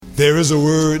There is a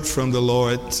word from the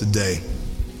Lord today.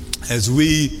 As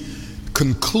we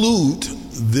conclude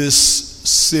this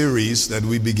series that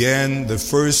we began the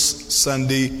first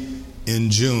Sunday in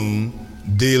June,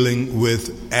 dealing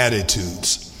with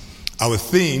attitudes. Our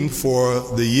theme for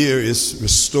the year is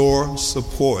restore,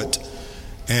 support,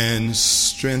 and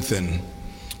strengthen.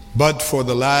 But for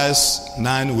the last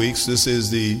 9 weeks, this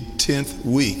is the 10th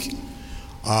week,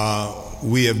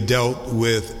 we have dealt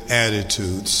with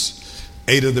attitudes.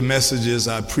 8 of the messages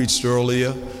I preached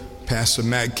earlier, Pastor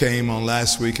Matt came on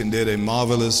last week and did a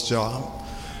marvelous job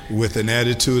with an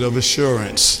attitude of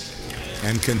assurance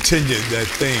and continued that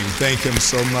theme. Thank him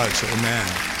so much. Amen.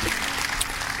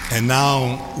 And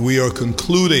now we are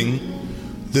concluding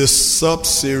this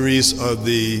sub-series of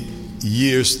the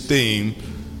year's theme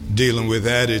dealing with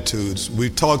attitudes. We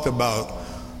talked about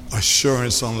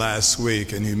assurance on last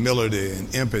week, and humility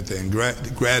and empathy and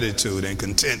gratitude and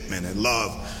contentment and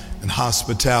love and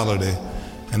hospitality.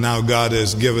 And now God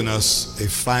has given us a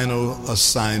final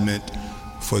assignment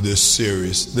for this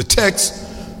series. The text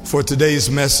for today's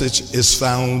message is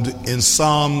found in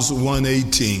Psalms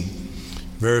 118,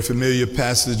 very familiar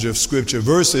passage of scripture,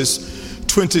 verses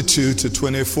 22 to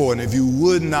 24. And if you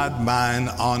would not mind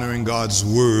honoring God's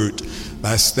word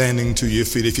by standing to your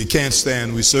feet. If you can't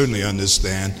stand, we certainly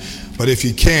understand. But if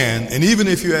you can, and even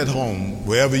if you're at home,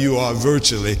 wherever you are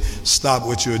virtually, stop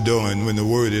what you're doing when the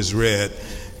word is read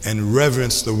and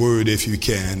reverence the word if you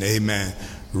can. Amen.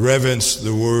 Reverence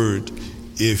the word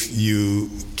if you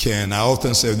can. I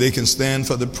often say if they can stand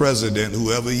for the president,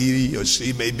 whoever he or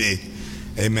she may be,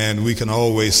 amen, we can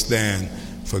always stand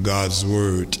for God's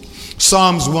word.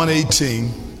 Psalms 118,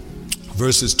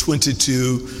 verses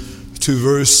 22 to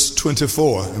verse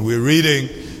 24. And we're reading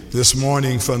this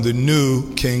morning from the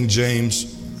New King James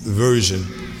Version,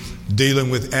 dealing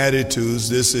with attitudes.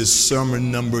 This is sermon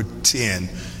number 10.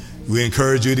 We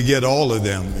encourage you to get all of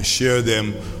them and share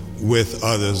them with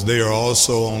others. They are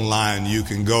also online. You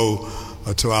can go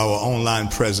to our online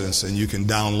presence and you can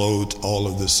download all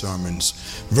of the sermons.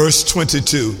 Verse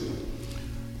 22,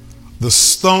 the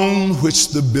stone which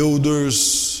the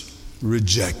builders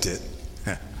rejected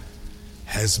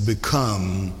has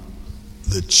become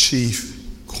the chief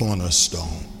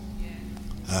cornerstone.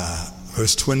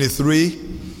 Verse 23,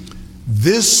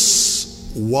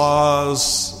 this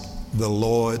was the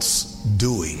Lord's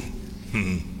doing,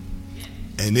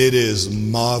 and it is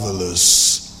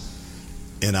marvelous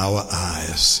in our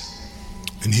eyes.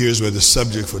 And here's where the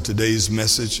subject for today's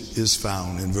message is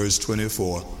found in verse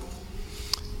 24.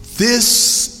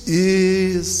 This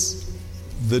is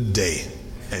the day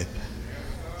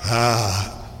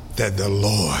that the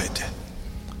Lord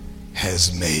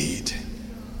has made.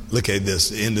 Look at this,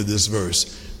 the end of this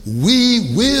verse.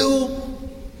 We will,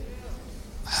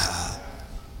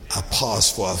 I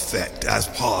pause for effect. I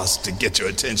pause to get your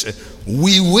attention.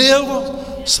 We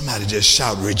will, somebody just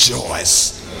shout,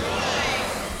 rejoice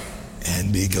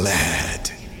and be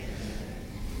glad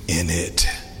in it.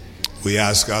 We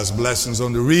ask God's blessings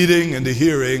on the reading and the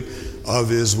hearing of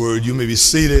his word. You may be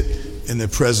seated in the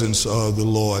presence of the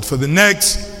Lord. For the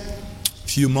next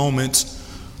few moments,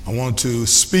 I want to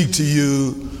speak to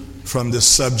you from the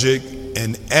subject,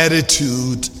 an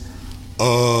attitude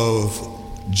of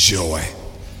joy.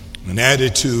 An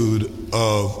attitude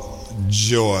of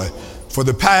joy. For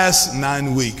the past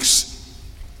 9 weeks,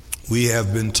 we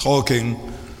have been talking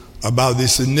about the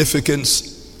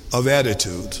significance of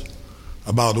attitude,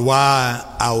 about why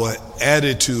our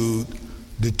attitude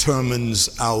determines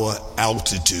our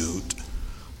altitude.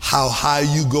 How high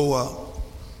you go up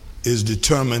is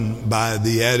determined by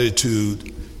the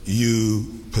attitude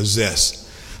you possess.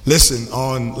 Listen,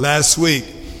 on last week,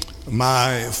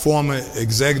 my former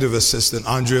executive assistant,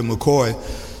 Andrea McCoy,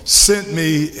 sent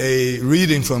me a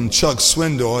reading from Chuck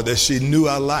Swindoll that she knew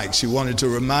I liked. She wanted to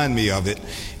remind me of it.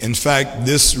 In fact,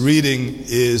 this reading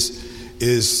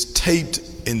is taped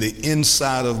in the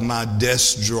inside of my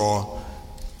desk drawer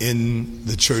in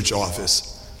the church office.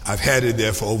 I've had it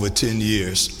there for over 10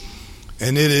 years.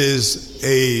 And it is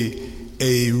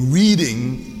a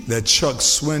reading that Chuck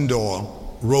Swindoll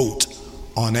wrote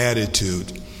on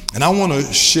attitude. And I want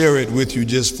to share it with you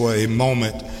just for a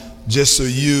moment, just so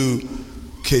you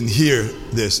can hear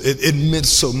this. It meant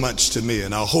so much to me,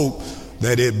 and I hope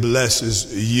that it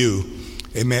blesses you.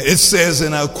 Amen. It says,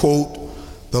 and I quote,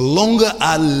 "The longer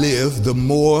I live, the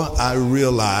more I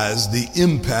realize the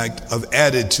impact of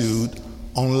attitude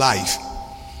on life.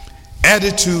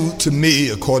 Attitude to me,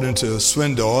 according to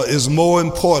Swindoll, is more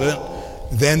important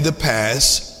than the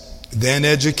past, than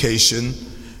education,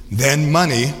 than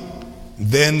money,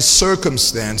 than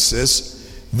circumstances,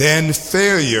 than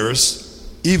failures,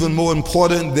 even more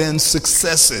important than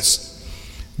successes,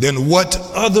 than what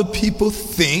other people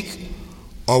think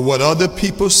or what other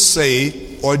people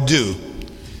say or do.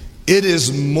 It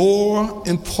is more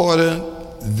important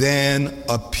than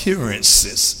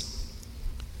appearances,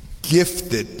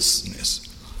 giftedness,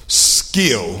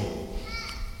 skill.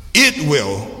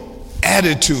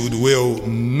 Attitude will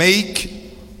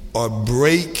make or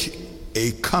break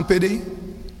a company,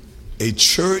 a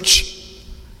church,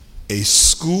 a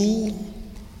school,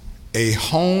 a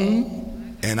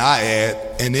home, and I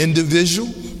add an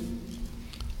individual.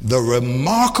 The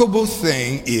remarkable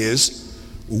thing is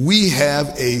we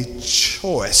have a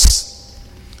choice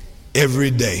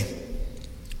every day.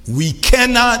 We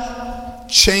cannot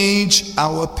change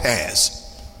our past.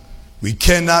 We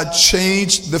cannot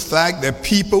change the fact that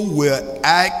people will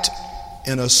act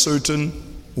in a certain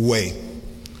way.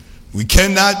 We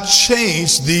cannot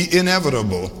change the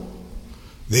inevitable.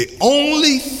 The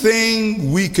only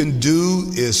thing we can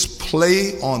do is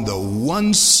play on the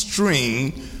one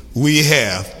string we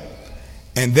have,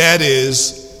 and that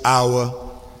is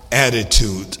our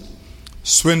attitude.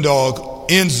 Swindoll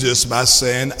ends this by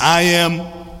saying, I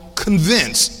am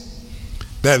convinced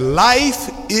that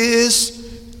life is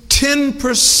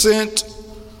 10%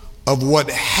 of what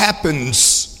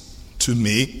happens to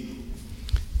me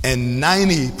and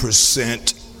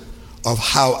 90% of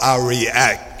how I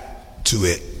react to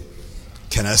it.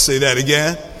 Can I say that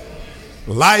again?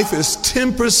 Life is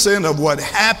 10% of what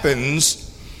happens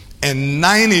and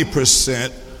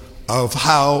 90% of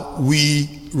how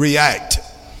we react.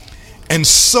 And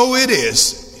so it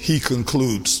is, he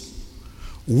concludes,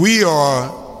 we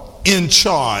are in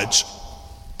charge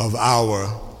of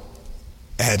our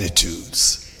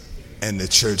attitudes. And the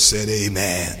church said,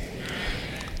 amen.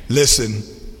 Listen,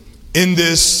 in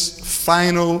this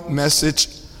final message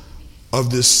of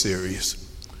this series,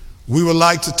 we would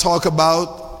like to talk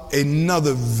about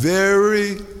another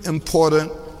very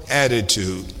important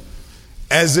attitude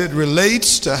as it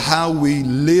relates to how we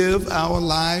live our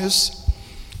lives,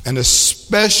 and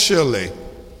especially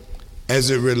as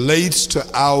it relates to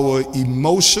our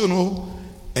emotional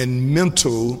and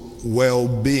mental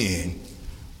well-being.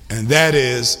 And that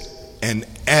is an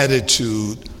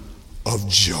attitude of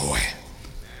joy.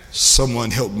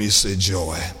 Someone help me say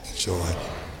joy. Joy.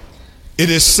 It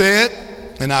is said,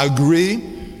 and I agree,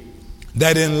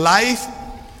 that in life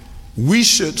we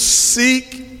should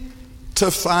seek to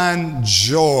find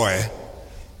joy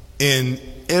in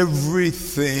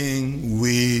everything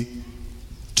we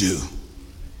do.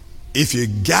 If you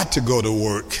got to go to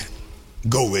work,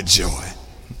 go with joy.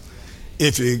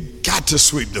 If you got to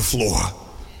sweep the floor,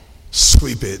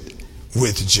 sweep it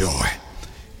with joy.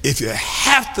 If you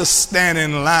have to stand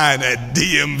in line at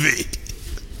DMV,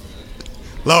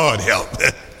 Lord help,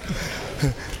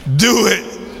 do it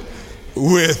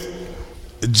with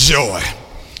joy.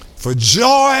 For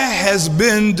joy has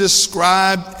been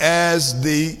described as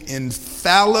the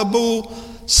infallible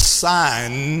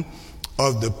sign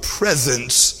of the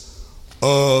presence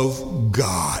of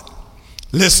God.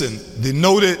 Listen, the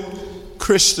noted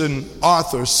Christian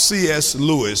author C.S.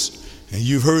 Lewis, and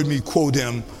you've heard me quote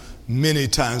him many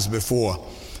times before,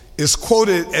 is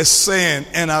quoted as saying,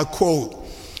 and I quote,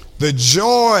 "The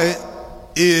joy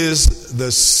is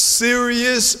the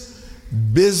serious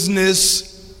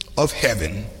business of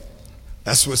heaven."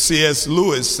 That's what C.S.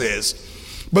 Lewis says.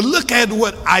 But look at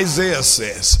what Isaiah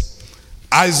says.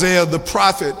 Isaiah the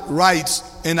prophet writes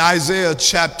in Isaiah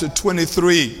chapter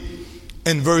 23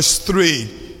 and verse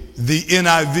 3, the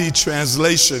NIV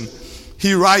translation.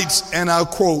 He writes, and I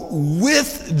quote,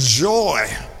 "With joy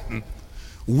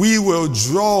we will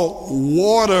draw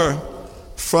water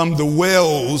from the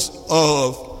wells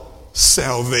of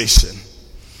salvation."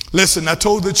 Listen, I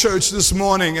told the church this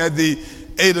morning at the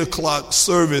 8 o'clock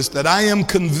service that I am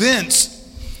convinced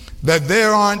that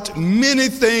there aren't many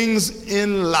things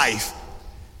in life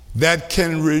that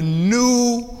can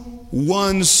renew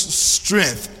one's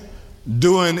strength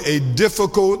during a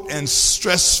difficult and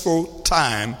stressful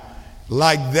time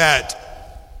like that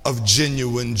of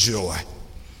genuine joy.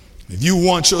 If you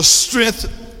want your strength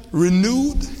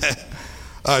renewed,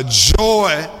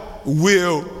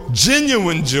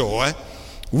 genuine joy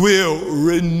will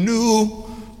renew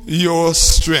your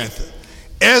strength.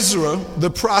 Ezra,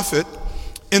 the prophet,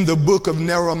 in the book of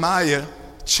Nehemiah,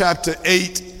 chapter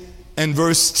 8 and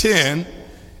verse 10,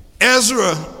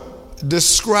 Ezra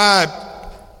described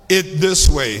it this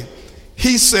way.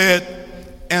 He said,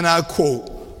 and I quote,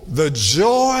 "The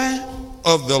joy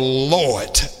of the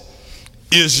Lord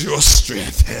is your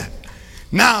strength."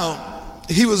 Now,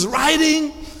 he was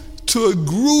writing to a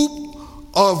group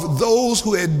of those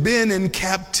who had been in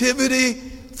captivity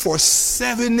for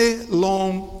 70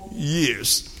 long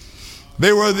years.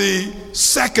 They were the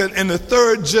second and the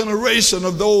third generation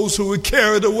of those who were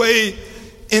carried away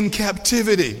in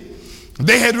captivity.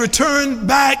 They had returned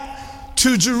back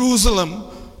to Jerusalem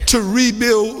to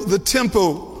rebuild the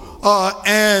temple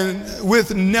and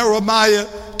with Nehemiah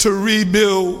to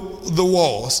rebuild the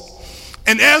walls.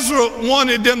 And Ezra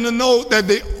wanted them to know that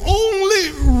the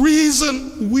only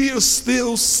reason we are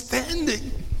still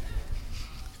standing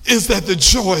is that the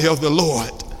joy of the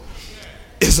Lord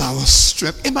is our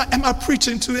strength. Am I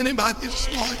preaching to anybody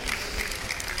this morning?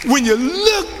 When you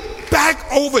look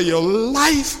back over your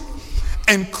life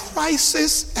and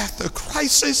crisis after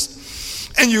crisis,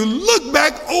 and you look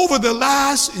back over the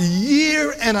last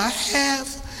year and a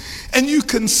half, and you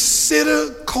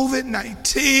consider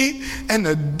COVID-19 and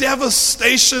the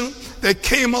devastation that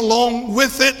came along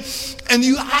with it, and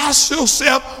you ask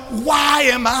yourself, why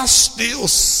am I still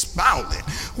smiling?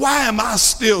 Why am I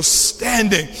still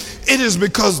standing? It is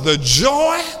because the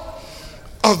joy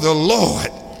of the Lord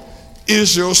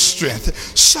is your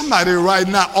strength. Somebody right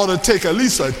now ought to take at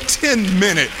least a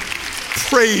 10-minute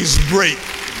praise break.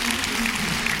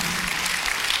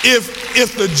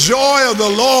 If the joy of the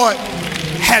Lord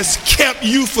has kept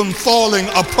you from falling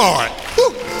apart.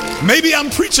 Maybe I'm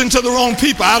preaching to the wrong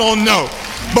people, I don't know.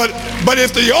 But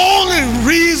if the only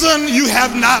reason you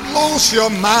have not lost your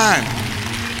mind,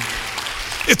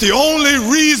 if the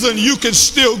only reason you can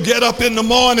still get up in the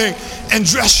morning and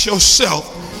dress yourself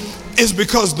is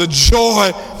because the joy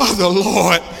of the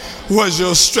Lord was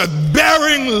your strength.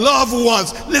 Bearing loved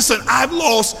ones. Listen, I've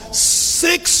lost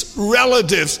 6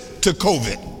 relatives to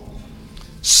COVID.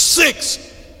 6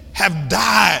 have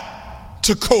died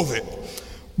to COVID.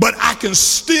 But I can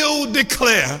still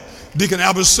declare, Deacon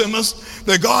Albert Simmons,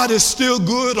 that God is still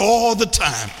good all the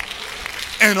time.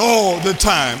 And all the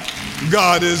time,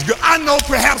 God is good. I know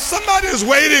perhaps somebody is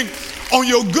waiting on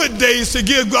your good days to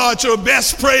give God your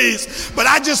best praise, but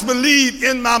I just believe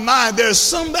in my mind there's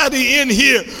somebody in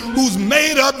here who's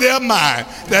made up their mind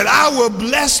that I will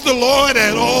bless the Lord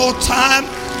at all time,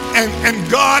 and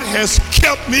God has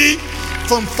kept me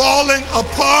from falling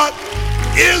apart.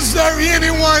 Is there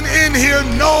anyone in here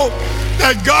know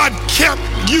that God kept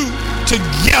you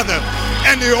together?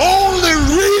 And the only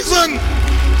reason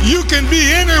you can be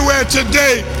anywhere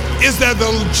today is that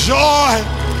the joy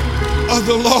of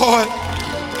the Lord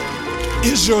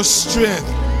is your strength.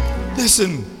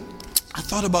 Listen, I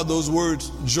thought about those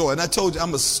words, joy, and I told you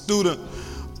I'm a student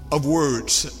of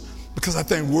words because I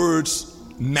think words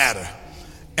matter.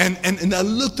 And I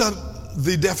looked up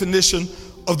the definition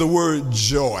of the word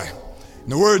joy.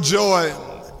 And the word joy,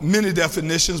 many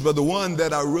definitions, but the one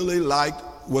that I really liked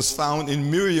was found in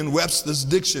Merriam-Webster's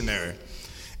dictionary.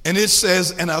 And it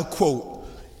says, and I'll quote,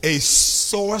 a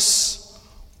source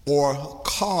or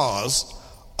cause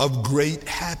of great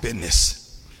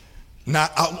happiness. Now,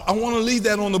 I want to leave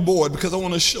that on the board because I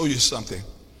want to show you something.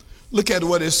 Look at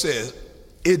what it says.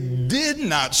 It did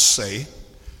not say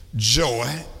joy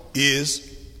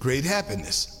is great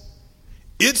happiness.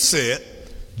 It said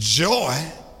joy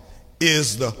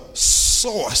is the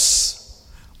source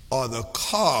or the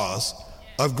cause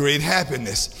of great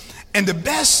happiness. And the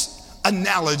best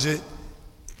analogy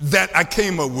that I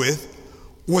came up with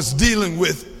was dealing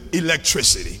with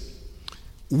electricity.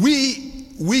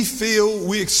 We feel,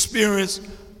 we experience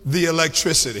the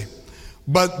electricity,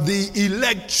 but the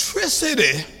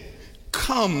electricity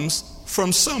comes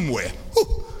from somewhere.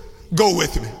 Go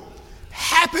with me.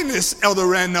 Happiness, Elder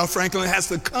Randolph Franklin, has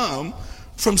to come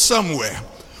from somewhere.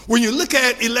 When you look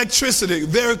at electricity,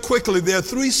 very quickly, there are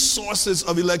 3 sources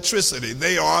of electricity.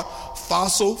 They are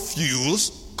fossil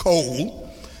fuels, coal.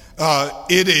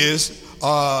 It is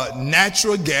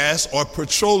natural gas or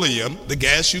petroleum, the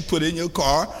gas you put in your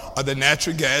car, or the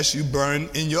natural gas you burn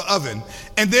in your oven.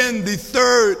 And then the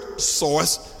third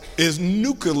source is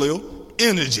nuclear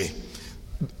energy.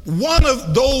 One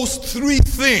of those 3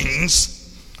 things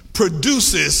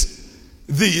produces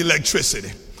the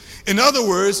electricity. In other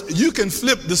words, you can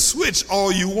flip the switch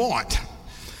all you want,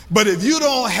 but if you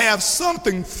don't have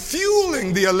something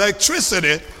fueling the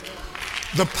electricity,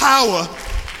 the power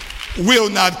will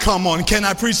not come on. Can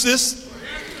I preach this?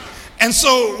 And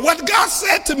so what God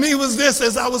said to me was this,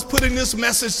 as I was putting this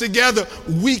message together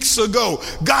weeks ago.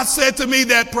 God said to me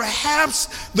that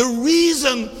perhaps the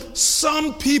reason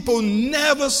some people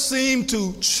never seem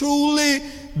to truly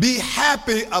be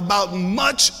happy about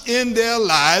much in their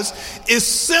lives is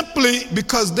simply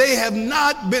because they have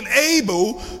not been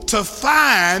able to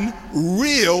find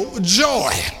real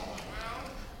joy.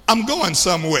 I'm going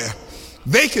somewhere.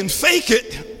 They can fake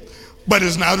it, but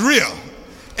it's not real.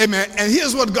 Amen. And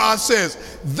here's what God says.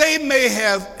 they may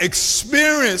have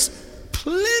experienced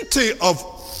plenty of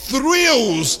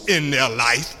thrills in their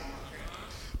life,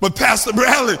 but Pastor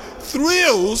Bradley,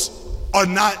 thrills are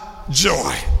not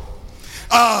joy.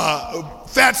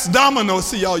 Fats Domino,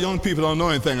 see, y'all young people don't know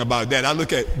anything about that. I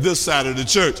look at this side of the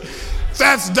church.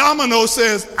 Fats Domino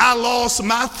says, I lost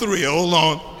my thrill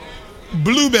on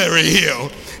Blueberry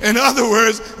Hill. In other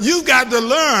words, you got to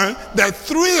learn that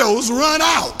thrills run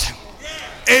out.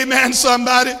 Amen,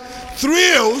 somebody?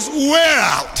 Thrills wear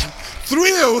out.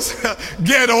 Thrills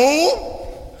get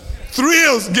old.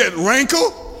 Thrills get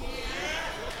wrinkled.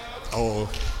 Oh.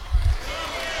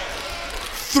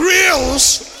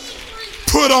 Thrills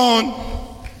put on.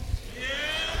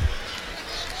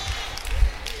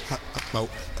 No,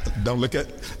 don't look at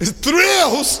it.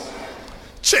 Thrills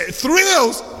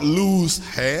lose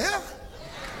hair,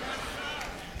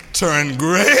 turn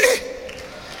gray.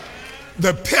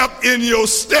 The pep in your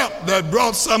step that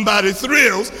brought somebody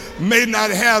thrills may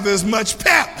not have as much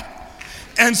pep.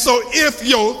 And so if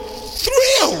your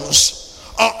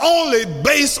thrills are only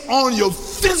based on your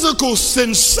physical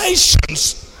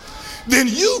sensations, then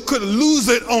you could lose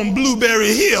it on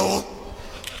Blueberry Hill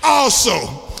also.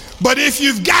 But if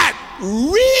you've got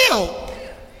real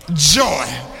joy,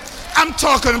 I'm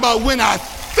talking about when I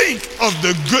think of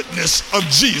the goodness of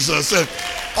Jesus and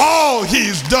all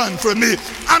he's done for me.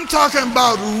 I'm talking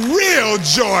about real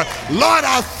joy. Lord,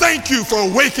 I thank you for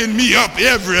waking me up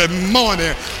every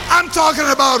morning. I'm talking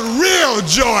about real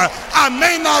joy. I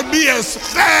may not be as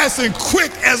fast and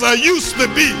quick as I used to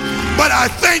be, but I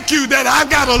thank you that I've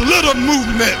got a little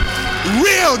movement.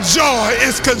 Real joy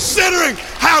is considering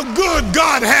how good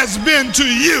God has been to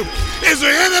you. Is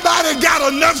there anybody got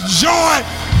enough joy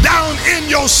down in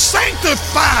your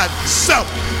sanctified self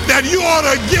that you ought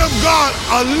to give God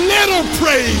a little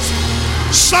praise?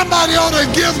 Somebody ought to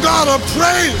give God a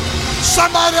praise.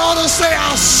 Somebody ought to say,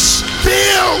 I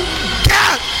still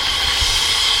got.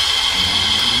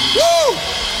 Woo!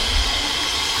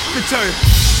 Let me tell you.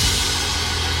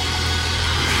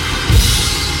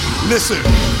 Listen.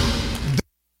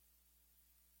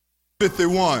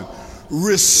 51,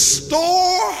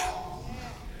 restore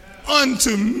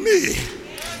unto me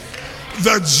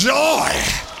the joy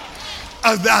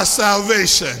of thy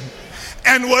salvation.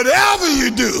 And whatever you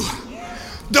do,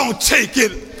 don't take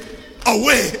it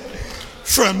away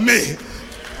from me.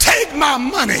 Take my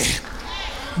money,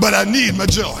 but I need my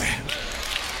joy.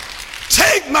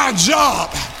 Take my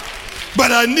job,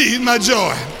 but I need my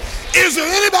joy. Is there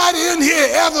anybody in here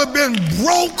ever been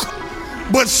broke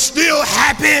but still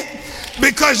happy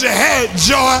because you had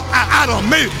joy? I don't,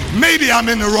 maybe I'm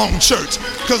in the wrong church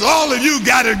because all of you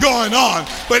got it going on.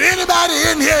 But anybody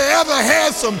in here ever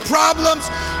had some problems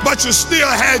but you still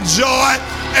had joy?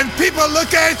 And people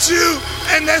look at you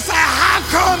and they say, how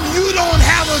come you don't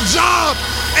have a job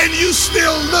and you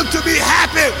still look to be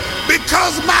happy?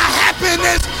 Because my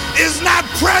happiness is not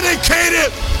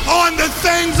predicated on the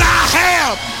things I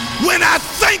have. When I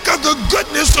think of the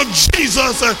goodness of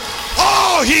Jesus and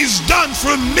all he's done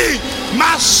for me,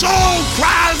 my soul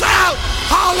cries out,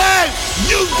 Holly,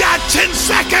 you've got 10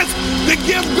 seconds to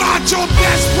give God your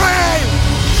best praise.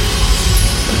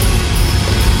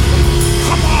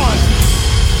 Come on.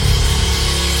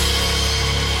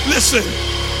 Listen.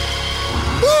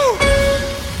 Woo.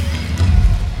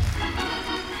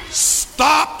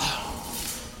 Stop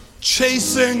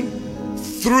chasing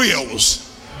thrills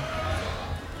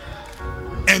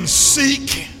and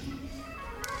seek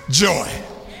joy.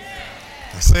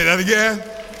 I say that again.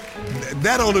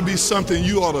 That ought to be something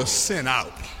you ought to send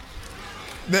out.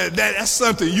 That's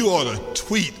something you ought to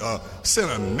tweet or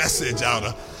send a message out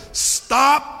of.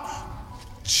 Stop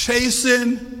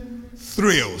chasing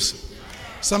thrills.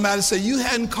 Somebody say, you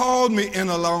hadn't called me in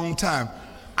a long time.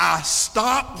 I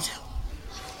stopped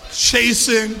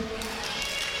chasing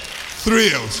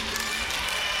thrills.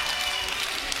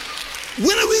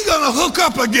 When are we going to hook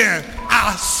up again?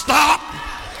 I stopped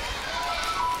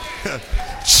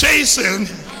chasing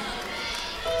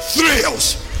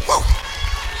thrills. Whoa.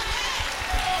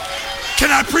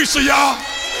 Can I preach to y'all?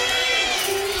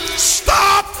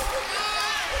 Stop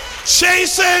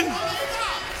chasing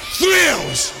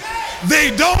thrills.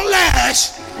 They don't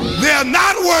last. They're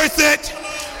not worth it.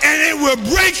 And it will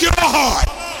break your heart.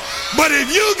 But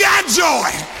if you got joy,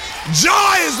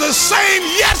 joy is the same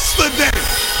yesterday,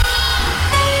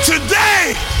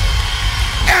 today,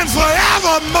 and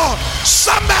forevermore.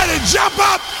 Somebody jump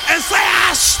up and say,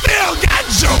 I still got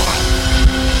joy.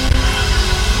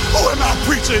 Who am I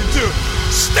preaching to?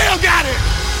 Still got it.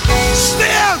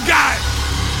 Still got it.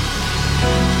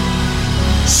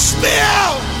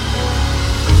 Still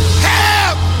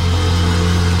have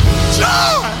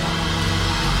joy.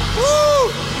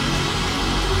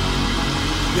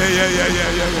 Yeah.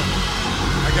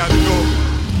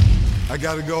 I got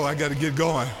to get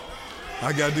going.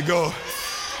 I got to go.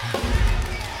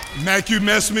 Mac, you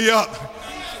messed me up.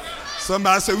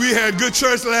 Somebody said, we had good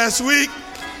church last week,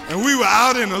 and we were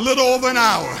out in a little over an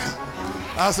hour.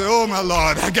 I said, oh, my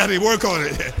Lord, I got to work on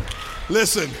it.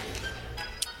 Listen,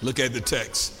 look at the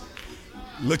text.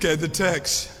 Look at the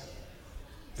text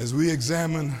as we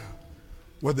examine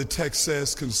what the text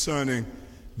says concerning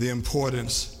the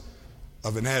importance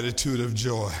of an attitude of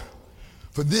joy.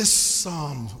 For this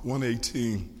Psalm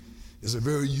 118 is a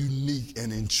very unique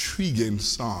and intriguing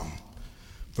psalm.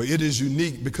 For it is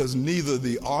unique because neither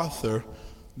the author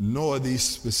nor these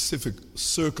specific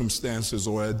circumstances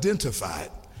are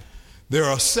identified. There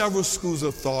are several schools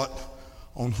of thought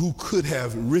on who could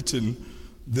have written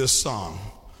this psalm.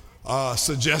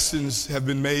 Suggestions have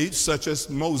been made, such as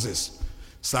Moses.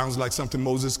 Sounds like something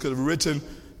Moses could have written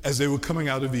as they were coming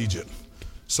out of Egypt.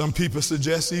 Some people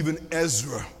suggest even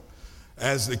Ezra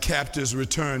as the captives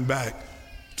returned back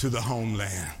to the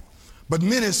homeland. But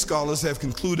many scholars have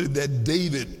concluded that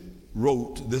David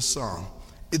wrote this psalm.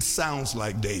 It sounds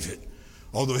like David,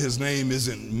 although his name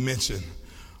isn't mentioned.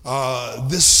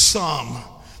 This psalm,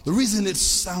 the reason it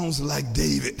sounds like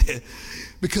David,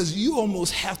 because you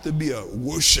almost have to be a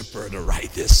worshiper to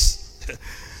write this.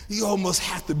 You almost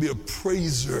have to be a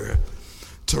praiser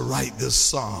to write this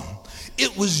psalm.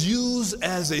 It was used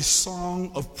as a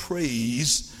song of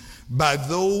praise by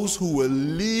those who were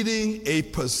leading a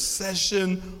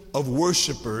procession of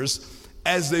worshipers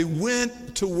as they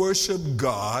went to worship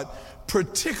God,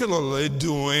 particularly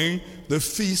during the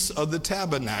Feast of the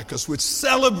Tabernacles, which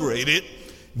celebrated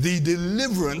the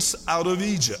deliverance out of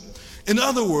Egypt. In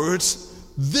other words,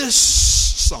 this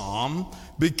psalm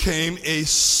became a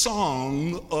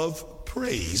song of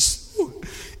praise.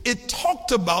 It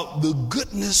talked about the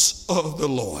goodness of the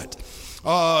Lord.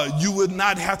 You would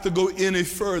not have to go any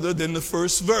further than the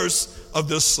first verse of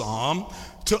this psalm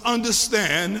to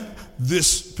understand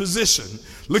this position.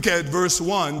 Look at verse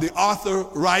 1. The author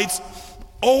writes,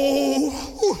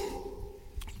 "Oh,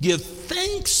 give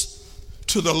thanks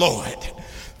to the Lord."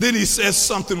 Then he says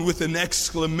something with an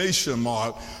exclamation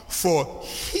mark, "For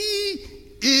he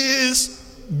is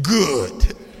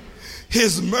good.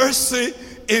 His mercy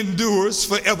endures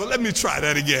forever." Let me try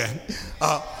that again.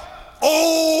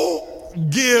 Oh,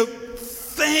 give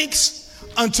thanks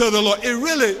unto the Lord. It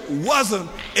really wasn't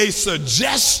a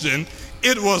suggestion,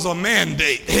 it was a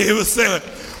mandate. It was saying,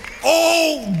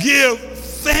 oh, give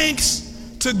thanks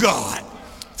to God,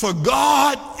 for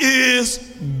God is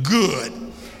good,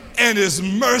 and his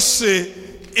mercy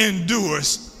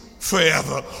endures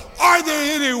forever. Are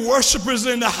there any worshipers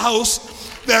in the house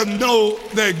that know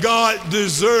that God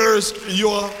deserves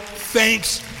your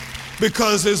thanks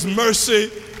because his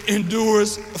mercy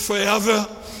endures forever?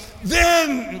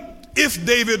 Then, if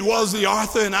David was the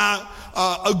author, and I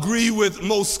agree with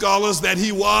most scholars that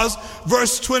he was,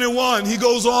 verse 21, he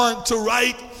goes on to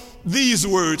write these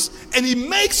words, and he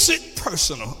makes it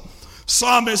personal.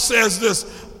 Psalmist says this,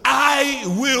 "I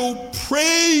will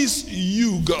praise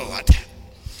you, God,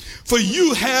 for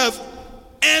you have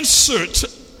answered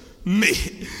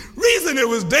me." Reason it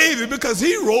was David, because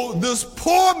he wrote, "This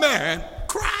poor man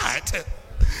cried,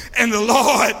 and the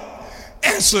Lord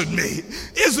answered me."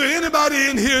 Is there anybody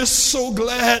in here so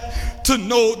glad to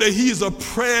know that he's a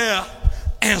prayer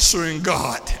answering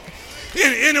God?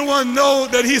 Anyone know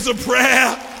that he's a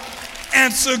prayer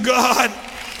answer God?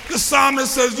 The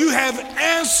psalmist says, "You have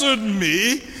answered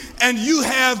me, and you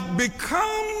have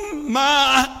become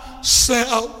my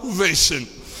salvation."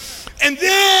 And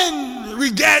then we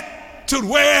get to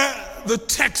where the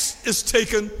text is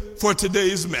taken for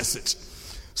today's message.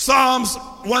 Psalms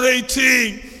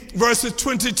 118, verses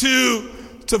 22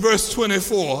 to verse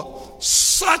 24.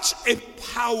 Such a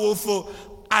powerful,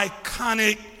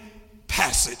 iconic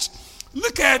passage.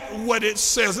 Look at what it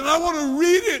says, and I want to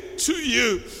read it to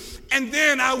you, and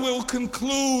then I will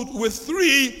conclude with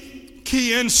three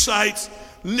key insights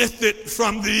lifted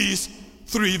from these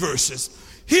three verses.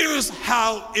 Here's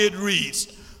how it reads.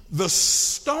 The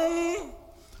stone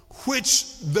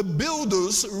which the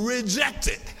builders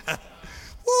rejected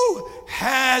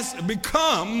has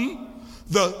become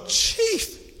the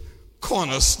chief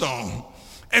cornerstone.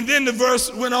 And then the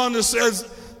verse went on and says,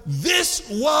 this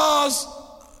was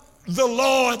the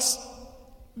Lord's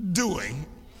doing.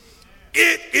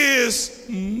 It is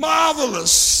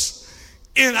marvelous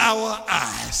in our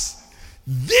eyes.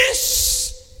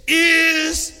 This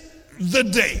is the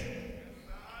day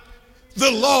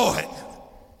the Lord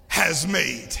has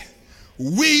made.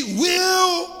 We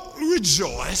will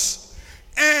rejoice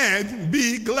and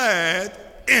be glad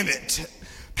in it.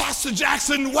 Pastor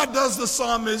Jackson, what does the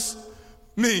psalmist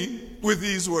mean with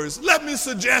these words? Let me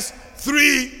suggest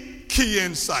 3 key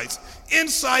insights.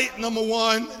 Insight number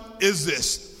 1 is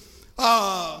this.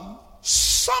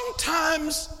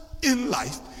 Sometimes in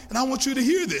life, and I want you to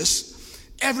hear this,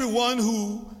 everyone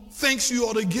who thinks you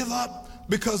ought to give up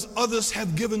because others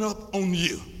have given up on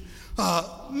you.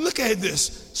 Look at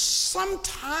this.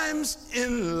 Sometimes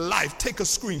in life, take a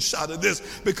screenshot of this,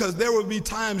 because there will be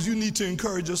times you need to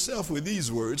encourage yourself with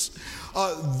these words.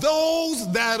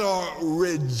 Those that are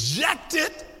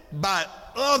rejected by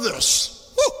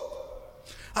others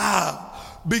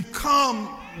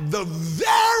become the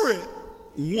very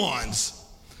ones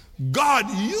God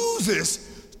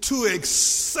uses to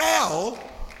excel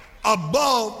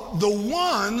above the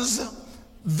ones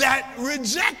that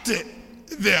rejected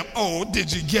them. Oh,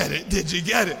 did you get it? Did you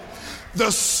get it?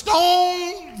 The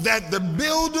stone that the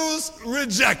builders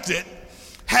rejected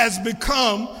has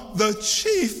become the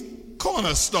chief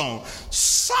cornerstone.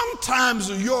 Sometimes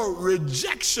your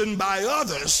rejection by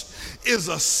others is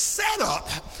a setup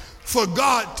for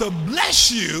God to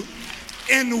bless you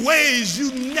in ways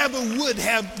you never would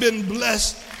have been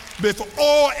blessed before.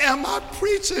 Or am I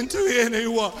preaching to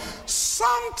anyone?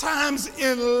 Sometimes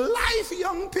in life,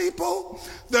 young people,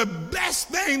 the best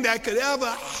thing that could ever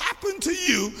happen to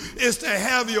you is to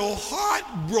have your heart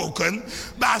broken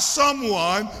by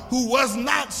someone who was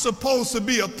not supposed to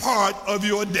be a part of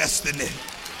your destiny.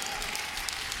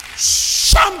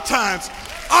 Sometimes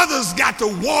others got to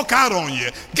walk out on you,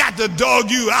 got to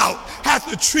dog you out, have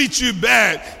to treat you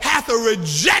bad, have to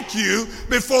reject you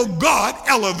before God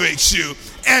elevates you.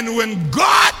 And when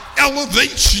God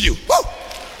elevates you, whoo,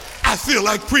 I feel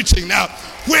like preaching now.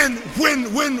 When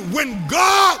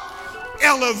God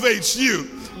elevates you,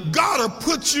 God will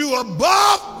put you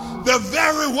above the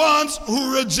very ones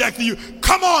who reject you.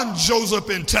 Come on, Joseph,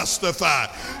 and testify.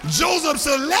 Joseph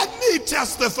said, let me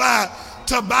testify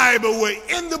to Bible where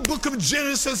in the book of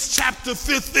Genesis chapter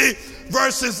 50,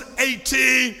 verses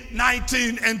 18,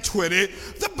 19, and 20,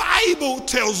 the Bible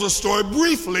tells a story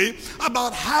briefly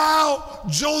about how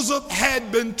Joseph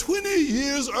had been 20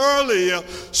 years earlier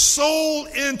sold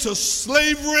into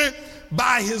slavery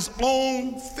by his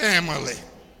own family.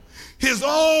 His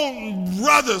own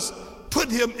brothers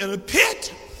put him in a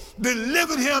pit,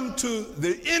 delivered him to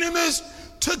the enemies,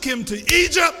 took him to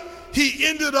Egypt. He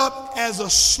ended up as a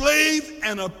slave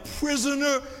and a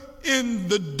prisoner in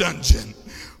the dungeon.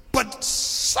 But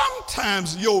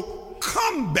sometimes your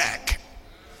comeback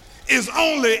is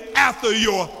only after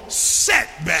your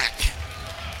setback.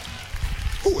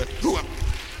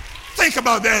 Think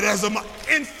about that as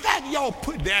in fact, y'all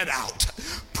put that out.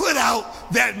 Put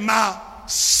out that my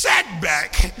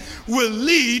setback will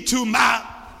lead to my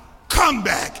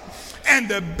comeback. And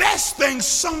the best thing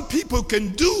some people can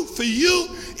do for you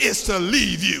is to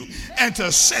leave you and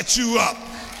to set you up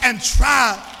and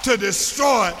try to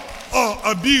destroy or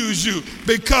abuse you.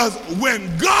 Because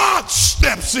when God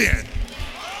steps in,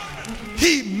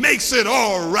 he makes it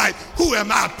all right. Who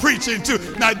am I preaching to?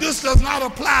 Now, this does not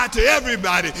apply to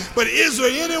everybody, but is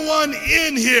there anyone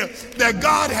in here that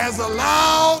God has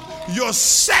allowed your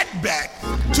setback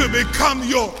to become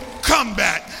your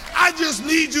comeback? I just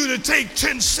need you to take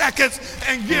 10 seconds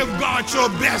and give God your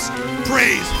best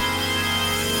praise.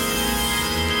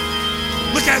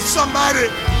 Look at somebody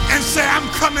and say, I'm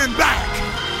coming back.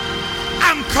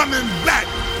 I'm coming back.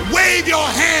 Wave your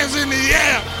hands in the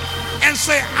air and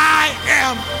say, I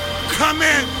am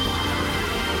coming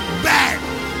back.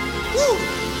 Woo.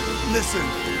 Listen.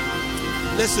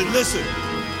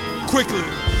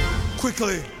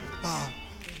 Quickly.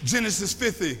 Genesis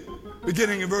 50,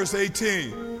 beginning in verse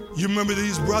 18. You remember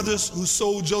these brothers who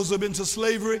sold Joseph into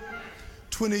slavery?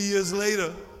 20 years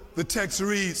later, the text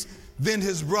reads, then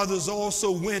his brothers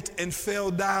also went and fell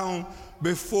down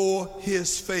before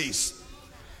his face.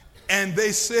 And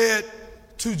they said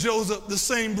to Joseph, the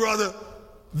same brother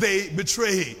they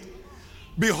betrayed,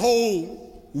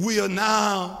 behold, we are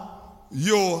now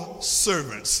your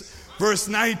servants. Verse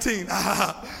 19,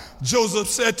 Joseph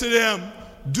said to them,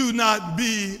 do not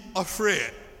be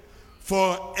afraid,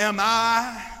 for am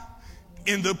I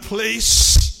in the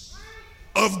place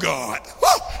of God? Woo!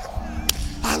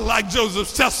 I like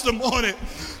Joseph's testimony.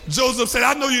 Joseph said,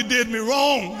 I know you did me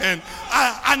wrong, and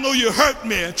I know you hurt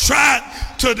me and tried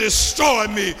to destroy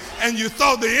me, and you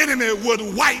thought the enemy would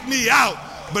wipe me out.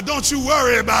 But don't you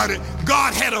worry about it.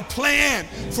 God had a plan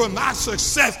for my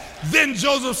success. Then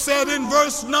Joseph said in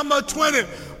verse number 20,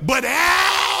 but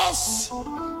as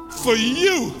for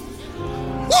you,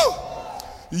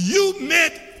 you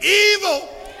meant evil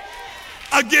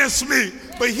against me.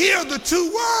 But here are the two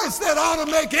words that ought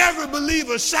to make every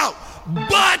believer shout.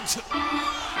 But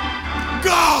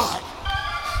God.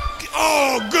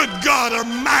 Oh, good God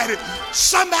Almighty.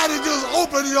 Somebody just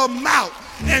open your mouth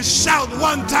and shout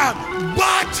one time,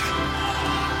 but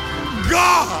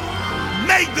God.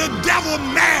 Make the devil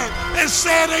mad and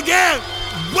say it again,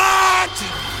 but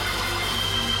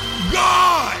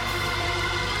God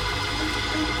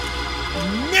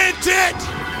meant it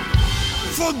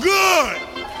for good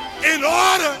in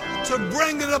order to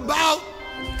bring it about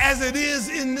as it is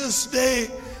in this day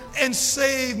and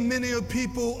save many of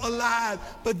people alive.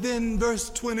 But then verse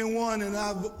 21, and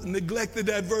I've neglected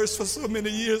that verse for so many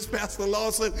years, Pastor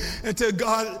Lawson, until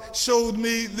God showed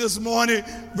me this morning.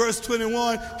 Verse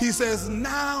 21, he says,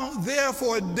 now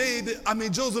therefore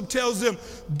Joseph tells them,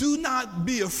 do not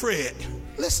be afraid.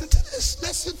 Listen to this,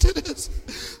 listen to this.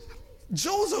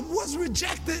 Joseph was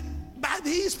rejected by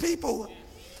these people.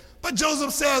 But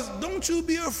Joseph says, don't you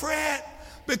be afraid,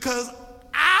 because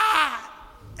I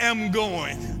am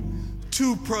going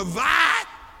to provide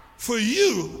for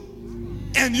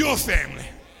you and your family.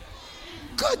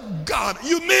 Good God,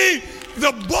 you mean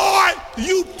the boy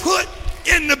you put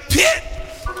in the pit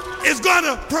is going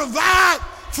to provide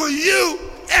for you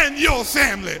and your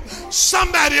family?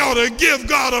 Somebody ought to give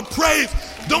God a praise.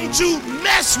 Don't you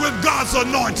mess with God's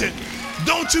anointed.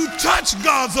 Don't you touch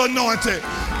God's anointed.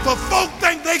 For folk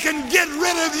think they can get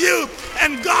rid of you,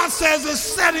 and God says it's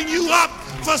setting you up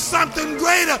for something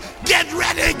greater. Get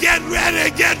ready, get ready,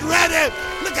 get ready.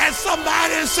 Look at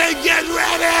somebody and say, get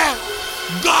ready.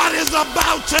 God is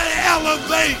about to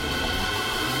elevate.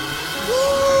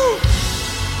 Woo.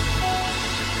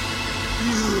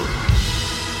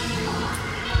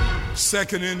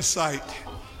 Second insight.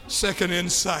 Second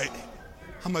insight.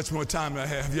 How much more time do I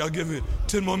have? Y'all give me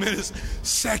 10 more minutes.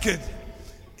 Second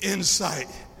insight.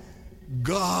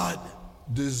 God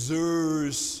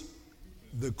deserves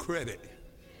the credit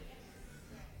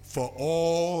for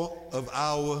all of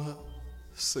our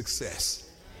success.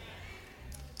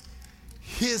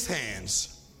 His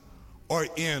hands are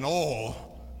in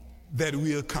all that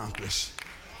we accomplish.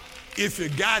 If you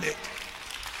got it,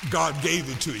 God gave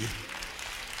it to you.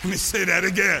 Let me say that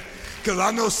again, because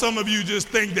I know some of you just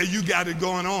think that you got it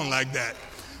going on like that.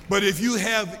 But if you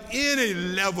have any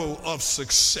level of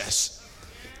success,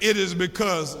 it is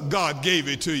because God gave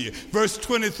it to you. Verse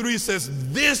 23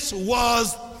 says, this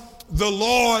was the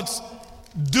Lord's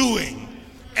doing,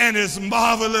 and it's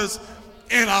marvelous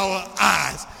in our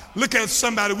eyes. Look at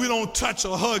somebody. We don't touch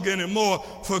or hug anymore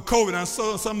for COVID. I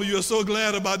saw some of you are so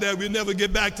glad about that. We'll never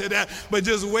get back to that. But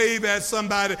just wave at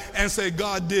somebody and say,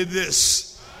 God did this.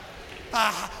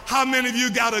 How many of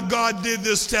you got a God did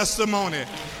this testimony?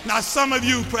 Now, some of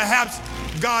you, perhaps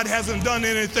God hasn't done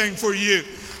anything for you.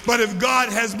 But if God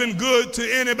has been good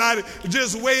to anybody,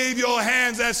 just wave your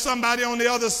hands at somebody on the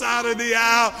other side of the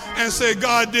aisle and say,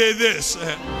 God did this.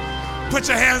 Put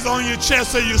your hands on your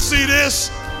chest. Say, you see this?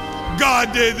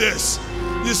 God did this.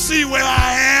 You see where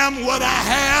I am, what I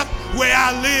have, where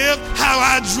I live, how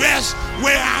I dress,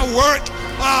 where I work.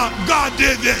 God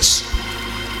did this.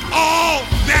 All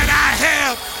that I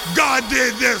have, God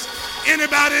did this.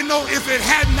 Anybody know if it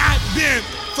had not been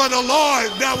for the Lord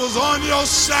that was on your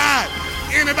side?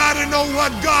 Anybody know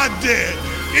what God did?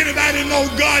 Anybody know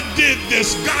God did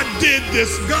this? God did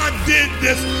this. God did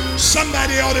this.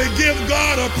 Somebody ought to give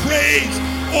God a praise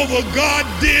over God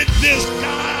did this.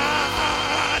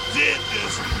 God did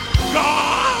this.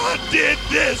 God did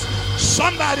this.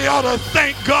 Somebody ought to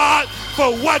thank God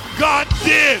for what God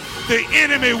did. The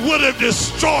enemy would have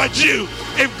destroyed you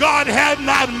if God had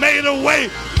not made a way.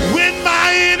 When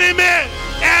my enemy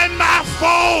and my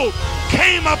foe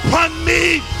came upon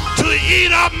me to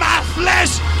eat up my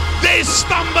flesh, they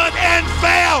stumbled and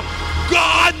fell.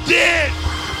 God did.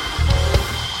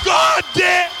 God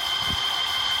did.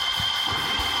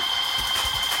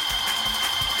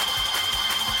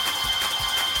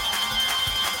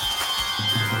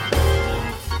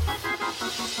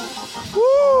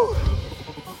 Woo.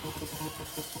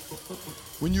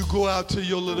 When you go out to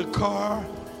your little car,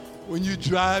 when you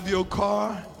drive your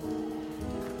car,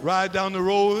 ride down the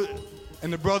road,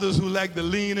 and the brothers who like the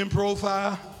lean in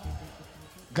profile,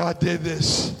 God did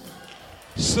this.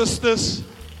 Sisters,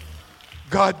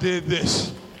 God did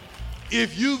this.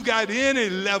 If you've got any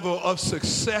level of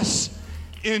success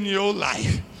in your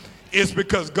life, it's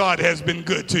because God has been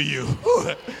good to you.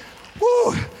 Woo.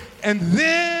 Woo. And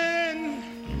then,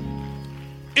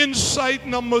 insight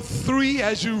number 3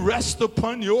 as you rest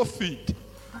upon your feet.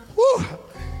 Woo.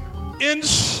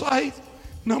 Insight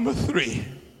number 3.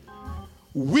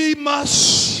 We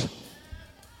must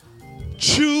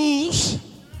choose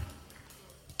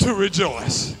to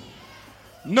rejoice.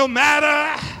 No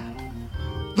matter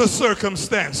the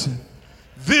circumstance.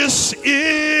 This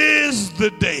is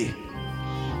the day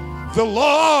the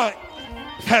Lord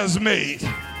has made.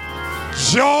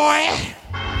 Joy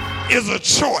is a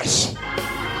choice.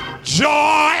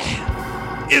 Joy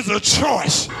is a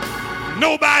choice.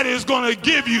 Nobody is going to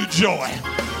give you joy.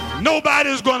 Nobody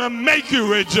is going to make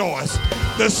you rejoice.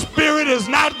 The Spirit is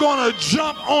not going to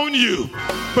jump on you.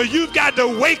 But you've got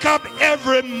to wake up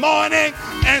every morning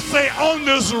and say, on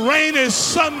this rainy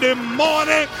Sunday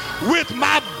morning, with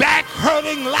my back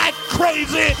hurting like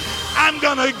crazy, I'm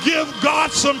going to give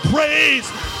God some praise.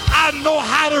 I know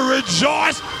how to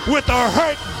rejoice with a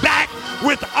hurt back,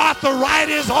 with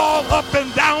arthritis all up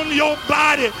and down your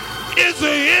body. Is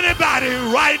there anybody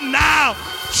right now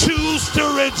choose to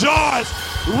rejoice?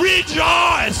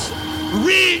 Rejoice,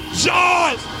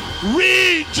 rejoice,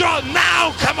 rejoice.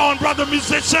 Now, come on, brother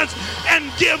musicians,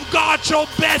 and give God your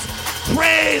best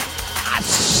praise.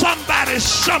 Somebody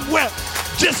somewhere,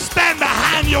 just stand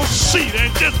behind your seat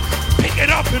and just pick it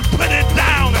up and put it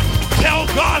down and tell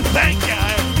God thank you.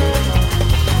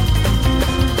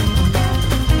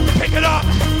 Pick it up,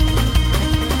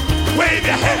 wave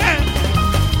your hand.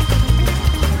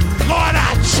 Lord,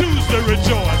 I choose to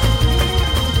rejoice.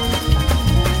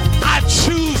 I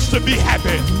choose to be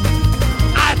happy.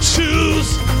 I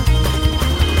choose.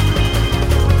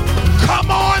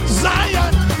 Come on,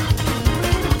 Zion.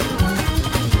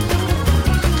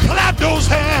 Clap those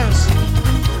hands.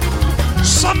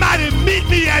 Somebody meet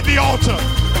me at the altar.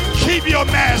 Keep your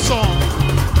mask on.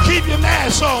 Keep your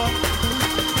mask on.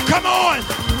 Come on.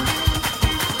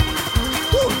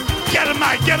 Woo. Get a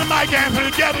mic,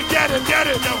 Anthony. Get it.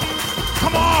 Yo.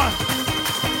 Come on.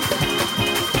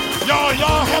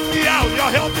 Y'all help me out.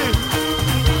 Y'all help me.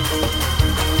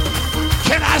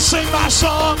 Can I sing my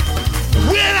song?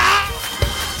 When I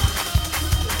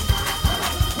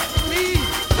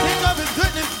think of his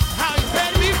goodness, how he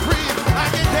set me free, I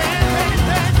can dance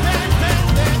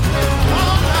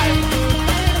all night.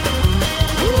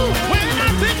 Woo. When I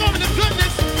think of his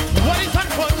goodness, what he's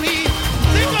done for me,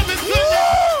 think of his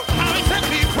goodness, how he set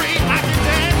me free, I can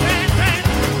dance.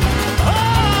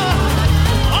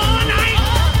 All night.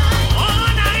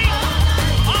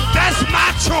 That's my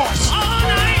choice.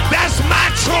 That's my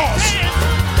choice.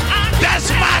 That's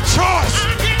my choice.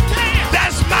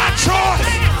 That's my choice.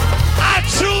 I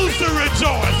choose to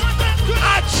rejoice.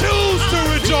 I choose to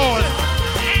rejoice.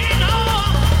 And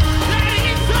all that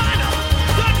he's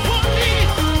done for me,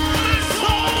 my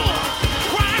soul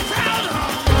cries out,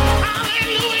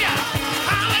 hallelujah,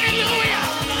 hallelujah,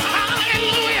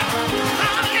 hallelujah,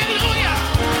 hallelujah.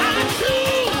 I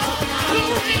choose to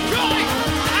rejoice.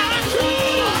 I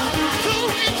choose to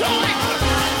rejoice.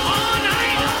 All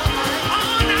night,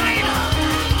 all night,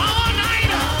 all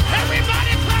night.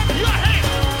 Everybody clap your hands.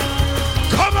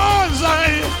 Come on,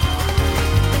 Zion.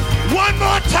 One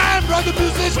more time, brother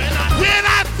musician. When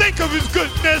I think of his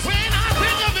goodness, When I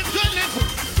think of his goodness,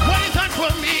 what he's done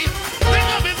for me, think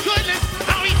of his goodness,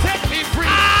 how he set me free.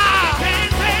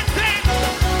 Dance.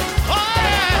 Oh,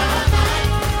 yeah.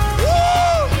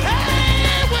 woo,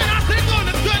 Hey, when I think on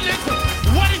his goodness,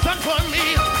 what he's done for me,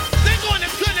 think on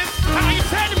his goodness, how he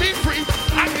set me free.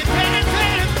 I can dance.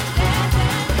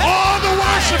 all the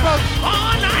worshipers.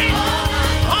 All night,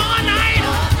 all night,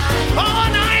 all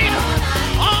night,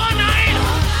 all night.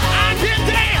 I can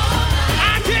dance,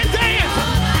 I can dance,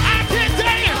 I can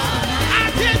dance, I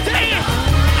can dance,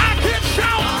 I can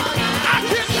shout, I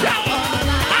can shout,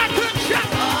 I can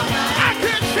shout, I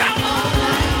can shout.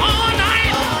 All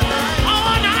night,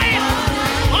 all night,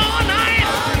 all night,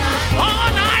 all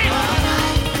night.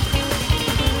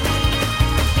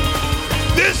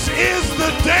 This is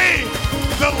the day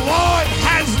the Lord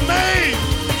has made.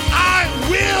 I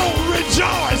will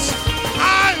rejoice.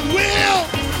 I will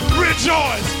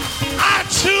rejoice. I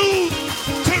choose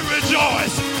to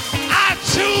rejoice. I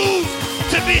choose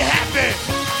to be happy.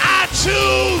 I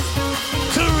choose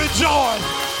to rejoice.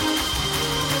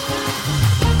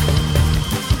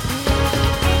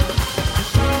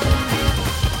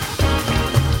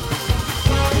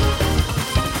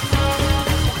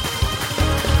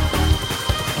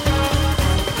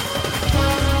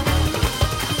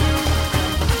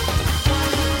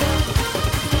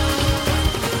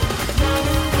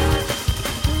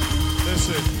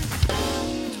 Listen,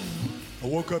 I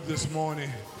woke up this morning,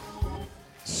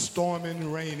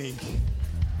 storming, raining,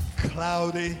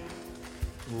 cloudy,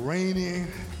 raining.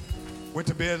 Went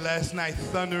to bed last night,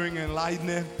 thundering and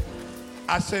lightning.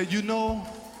 I said, you know,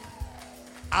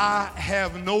 I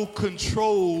have no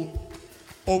control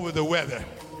over the weather.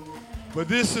 But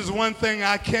this is one thing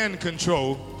I can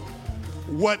control,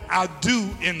 what I do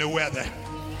in the weather.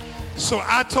 So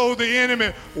I told the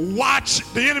enemy, watch.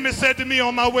 The enemy said to me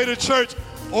on my way to church,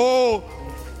 Oh,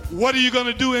 what are you going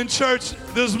to do in church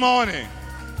this morning?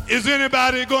 Is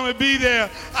anybody going to be there?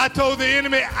 I told the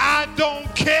enemy, I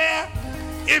don't care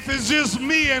if it's just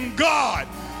me and God.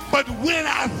 But when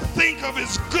I think of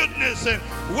his goodness and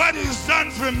what he's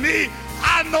done for me,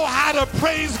 I know how to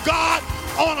praise God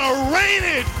on a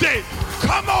rainy day.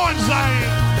 Come on,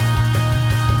 Zion.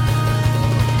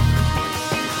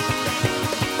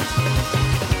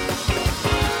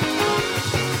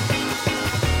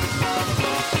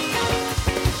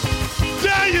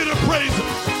 Dare you to praise him.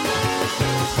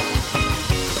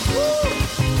 Woo.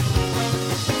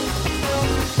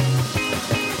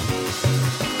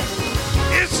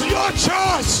 It's your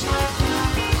choice.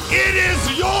 It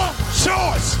is your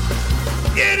choice.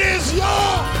 It is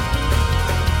your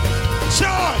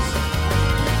choice.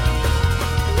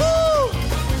 Woo.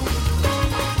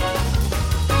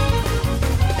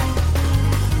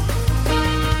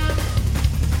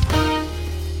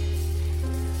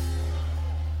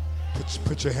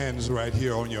 Put your hands right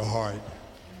here on your heart.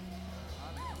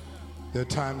 There are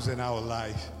times in our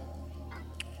life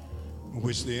in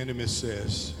which the enemy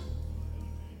says,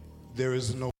 there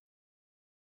is no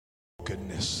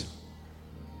brokenness.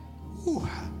 Ooh.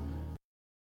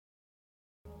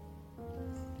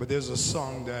 But there's a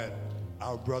song that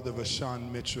our brother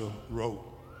Vashawn Mitchell wrote.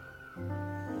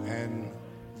 And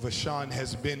Vashawn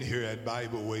has been here at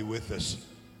Bible Way with us.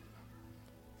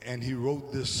 And he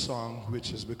wrote this song, which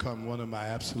has become one of my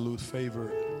absolute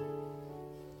favorite,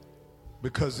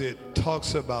 because it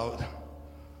talks about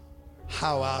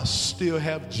how I still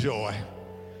have joy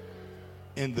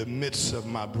in the midst of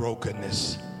my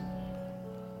brokenness.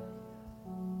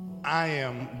 I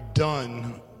am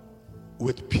done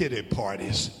with pity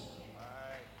parties.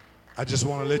 I just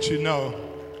want to let you know,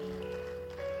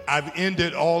 I've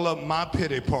ended all of my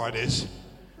pity parties,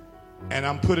 and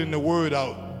I'm putting the word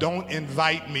out, don't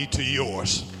invite me to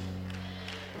yours.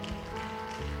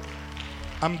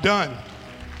 I'm done.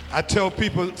 I tell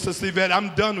people, Sister Yvette, I'm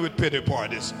done with pity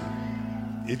parties.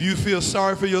 If you feel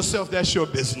sorry for yourself, that's your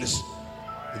business.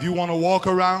 If you want to walk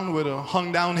around with a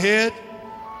hung down head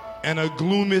and a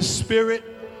gloomy spirit,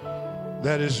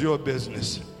 that is your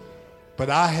business.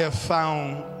 But I have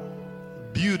found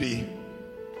beauty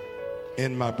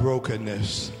in my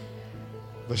brokenness.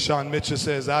 Vashawn Mitchell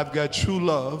says, I've got true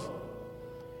love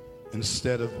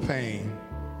instead of pain.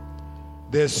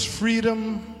 There's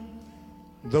freedom,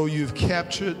 though you've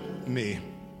captured me.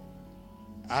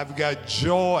 I've got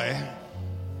joy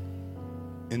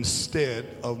instead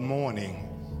of mourning.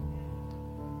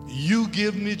 You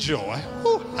give me joy.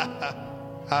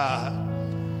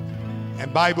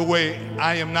 And by the way,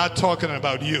 I am not talking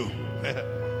about you,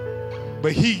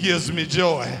 but he gives me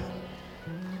joy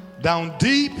down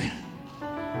deep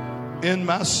in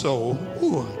my soul.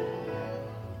 Ooh.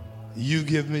 You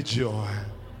give me joy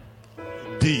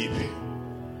deep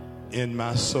in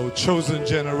my soul. Chosen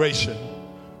generation,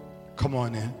 come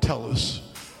on in, tell us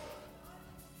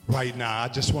right now. I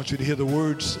just want you to hear the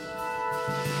words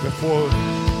before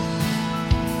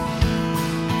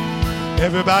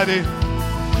everybody.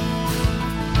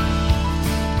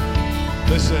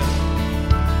 Listen.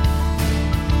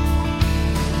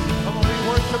 Come on, we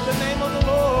worship the name of the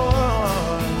Lord.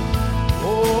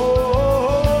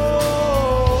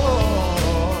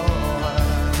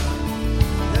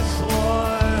 Yes,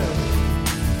 Lord.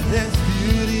 There's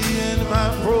beauty in my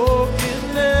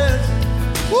brokenness.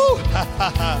 Woo!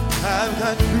 I've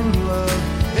got true love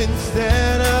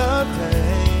instead of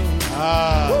pain.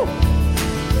 Woo!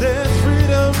 There's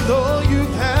freedom though you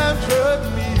captured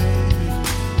me.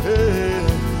 Hey,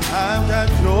 I've got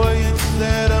joy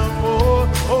instead of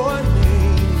mourning.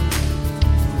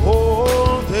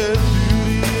 Oh, there's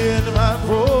beauty in my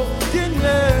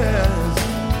brokenness.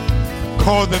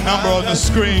 Call the number on the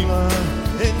screen.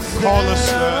 Call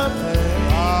us.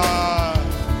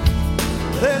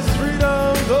 There's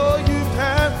freedom though you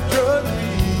captured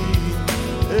me.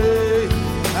 Hey,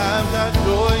 I've got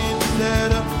joy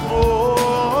instead of mourning.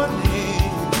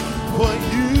 For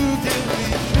you give me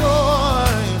joy.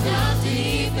 Down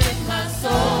deep in my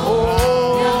soul. Oh,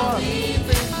 Down deep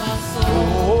in my soul.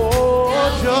 oh,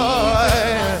 joy.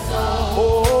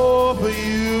 Oh, for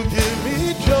you give me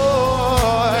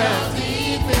joy. Down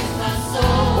deep in my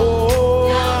soul.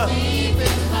 Oh, Down deep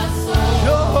in my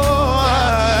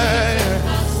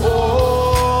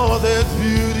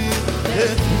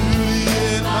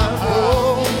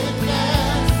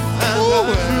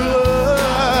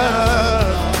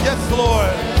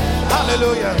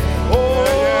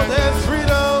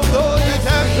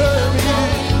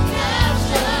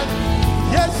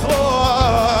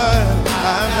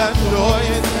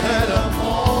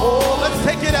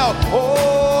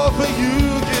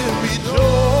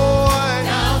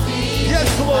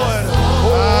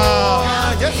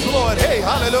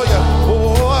Hallelujah.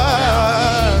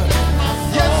 Oh,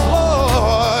 yes,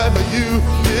 Lord, you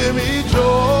give me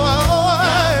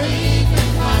joy.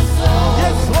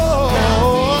 Yes, Lord.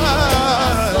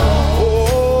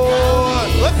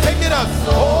 Oh, let's take it up.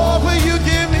 Oh, will you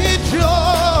give me joy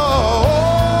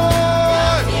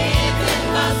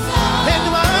in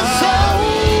my soul?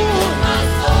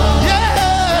 Yeah.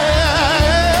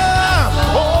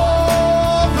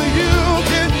 Oh, will you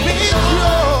give me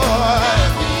joy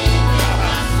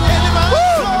in my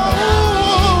soul?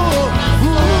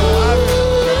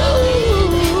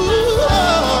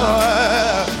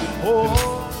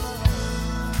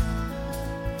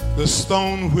 The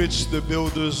stone which the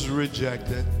builders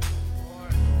rejected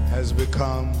has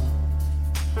become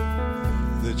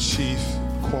the chief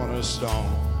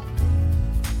cornerstone.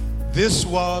 This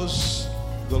was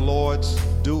the Lord's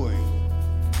doing,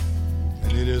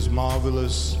 and it is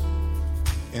marvelous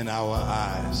in our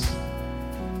eyes.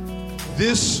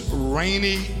 This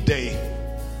rainy day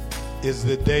is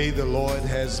the day the Lord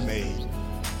has made,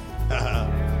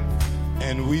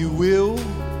 and we will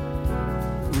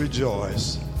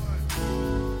rejoice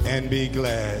and be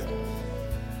glad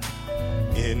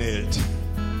in it.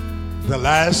 The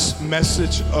last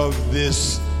message of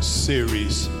this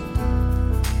series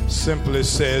simply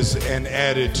says an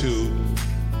attitude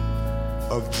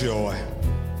of joy.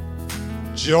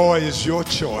 Joy is your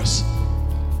choice.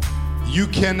 You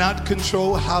cannot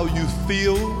control how you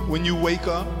feel when you wake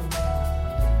up.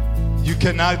 You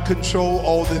cannot control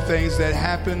all the things that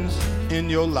happen in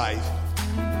your life,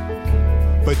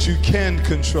 but you can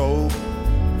control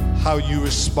how you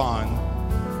respond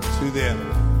to them.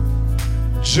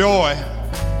 Joy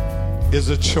is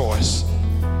a choice.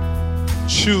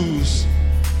 Choose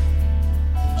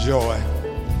joy.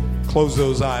 Close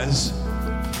those eyes.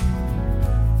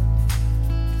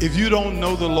 If you don't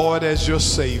know the Lord as your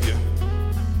Savior,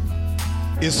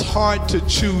 it's hard to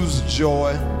choose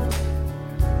joy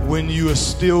when you are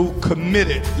still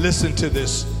committed. Listen to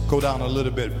this. Go down a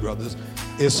little bit, brothers.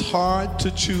 It's hard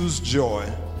to choose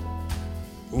joy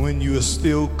when you are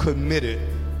still committed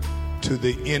to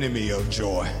the enemy of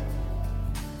joy.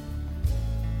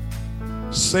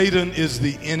 Satan is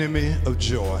the enemy of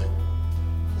joy.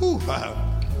 Ooh, wow.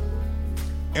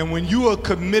 And when you are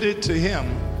committed to him,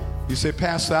 you say,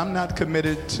 Pastor, I'm not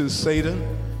committed to Satan.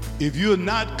 If you're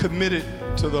not committed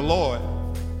to the Lord,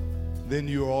 then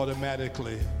you're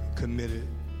automatically committed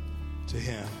to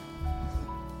him.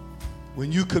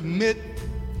 When you commit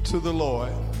to the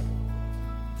Lord,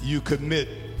 you commit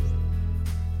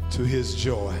to his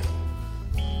joy.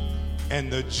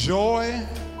 And the joy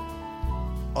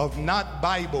of not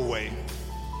Bible way,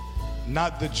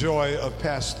 not the joy of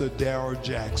Pastor Darrell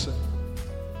Jackson,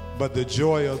 but the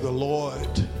joy of the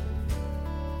Lord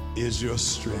is your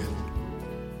strength.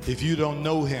 If you don't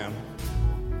know him,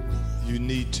 you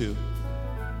need to.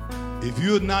 If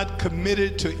you're not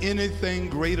committed to anything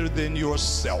greater than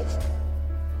yourself,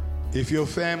 if your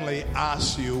family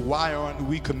asks you, why aren't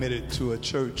we committed to a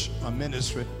church, a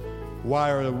ministry?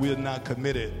 Why are we not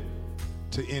committed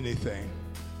to anything?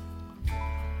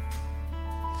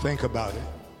 Think about it.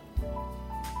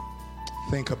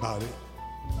 Think about it.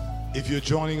 If you're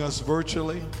joining us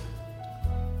virtually,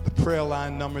 the prayer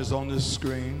line number is on the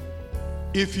screen.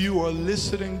 If you are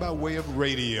listening by way of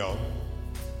radio,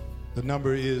 the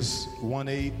number is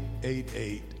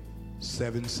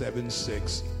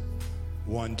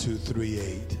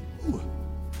 1-888-776-1238.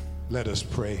 Let us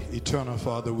pray. Eternal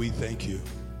Father, we thank you.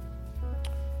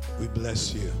 We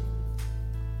bless you.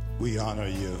 We honor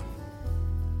you.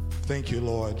 Thank you,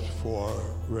 Lord, for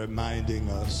reminding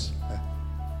us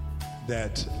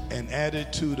that an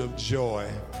attitude of joy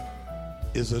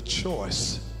is a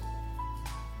choice.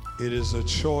 It is a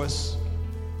choice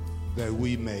that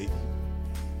we make.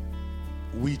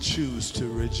 We choose to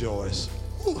rejoice.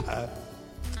 I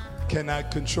cannot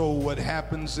control what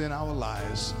happens in our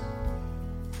lives,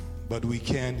 but we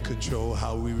can control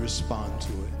how we respond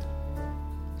to it.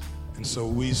 And so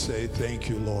we say, thank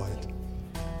you, Lord.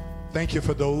 Thank you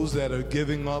for those that are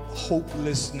giving up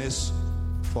hopelessness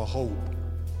for hope.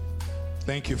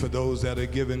 Thank you for those that are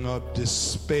giving up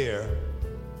despair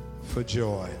for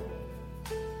joy.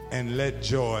 And let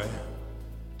joy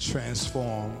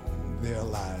transform their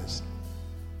lives.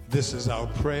 This is our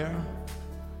prayer.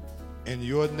 In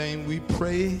your name we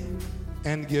pray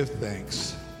and give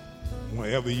thanks.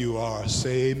 Wherever you are,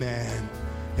 say amen.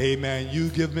 Amen. You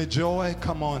give me joy.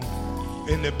 Come on.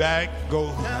 In the back,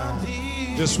 go.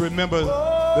 Just remember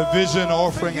the vision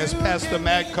offering as Pastor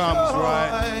Matt comes,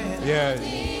 right? Yeah.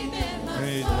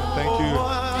 Hey, thank you.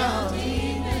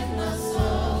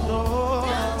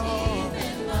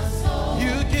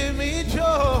 You give me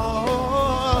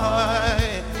joy.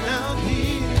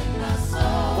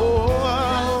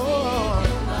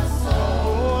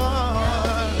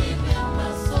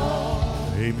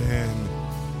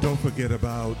 forget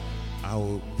about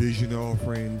our vision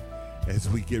offering as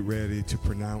we get ready to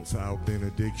pronounce our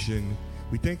benediction.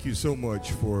 We thank you so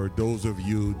much for those of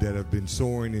you that have been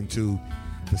soaring into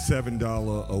the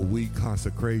 $7 a week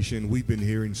consecration. We've been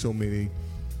hearing so many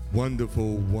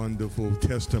wonderful, wonderful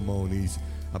testimonies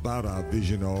about our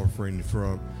vision offering,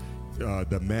 from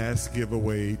the mass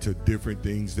giveaway to different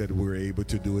things that we're able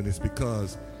to do. And it's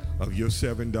because of your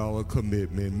 $7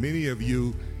 commitment. Many of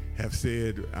you have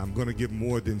said, I'm going to give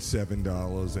more than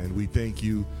 $7, and we thank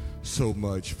you so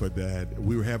much for that.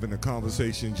 We were having a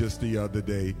conversation just the other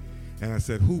day, and I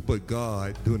said, who but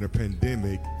God during a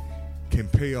pandemic can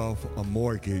pay off a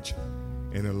mortgage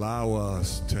and allow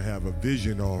us to have a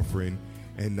vision offering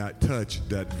and not touch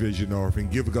that vision offering?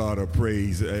 Give God a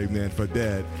praise, amen, for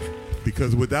that.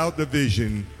 Because without the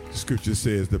vision, the scripture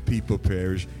says the people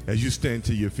perish. As you stand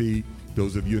to your feet,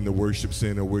 those of you in the worship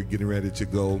center, we're getting ready to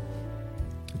go.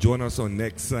 Join us on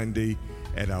next Sunday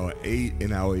at our 8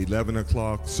 and our 11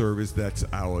 o'clock service. That's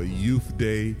our youth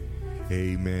day.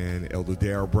 Amen. Elder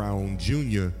Darrell Brown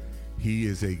Jr., he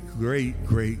is a great,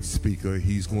 great speaker.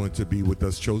 He's going to be with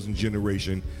us. Chosen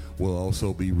Generation will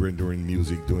also be rendering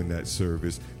music during that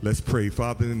service. Let's pray.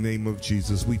 Father, in the name of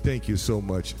Jesus, we thank you so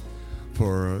much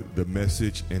for the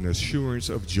message and assurance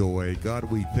of joy. God,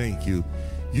 we thank you.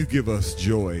 You give us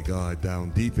joy, God, down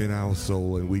deep in our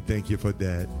soul, and we thank you for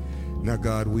that. Now,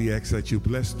 God, we ask that you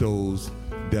bless those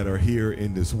that are here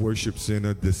in this worship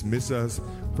center. Dismiss us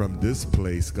from this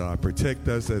place, God. Protect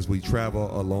us as we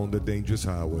travel along the dangerous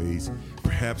highways.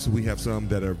 Perhaps we have some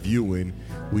that are viewing.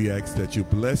 We ask that you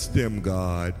bless them,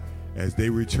 God, as they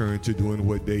return to doing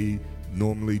what they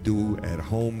normally do at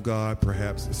home, God.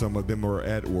 Perhaps some of them are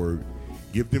at work.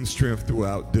 Give them strength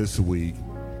throughout this week.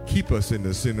 Keep us in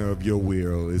the center of your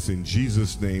will. It's in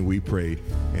Jesus' name we pray.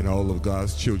 And all of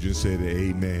God's children said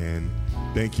amen.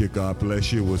 Thank you. God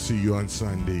bless you. We'll see you on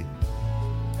Sunday.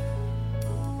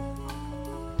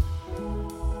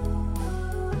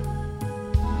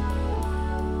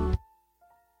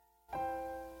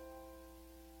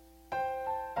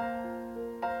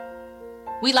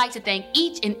 We'd like to thank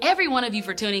each and every one of you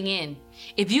for tuning in.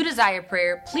 If you desire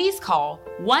prayer, please call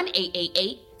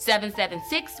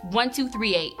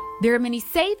 1-888-776-1238. There are many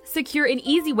safe, secure, and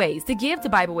easy ways to give to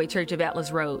Bible Way Church of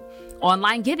Atlas Road.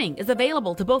 Online giving is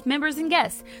available to both members and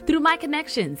guests through My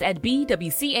Connections at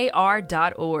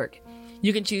bwcar.org.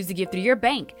 You can choose to give through your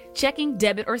bank, checking,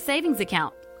 debit, or savings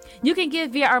account. You can give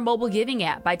via our mobile giving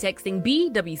app by texting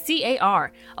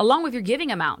BWCAR along with your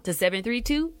giving amount to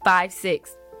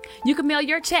 73256. You can mail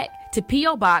your check to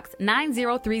P.O. Box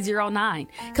 90309,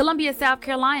 Columbia, South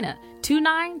Carolina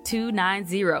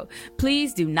 29290.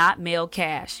 Please do not mail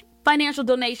cash. Financial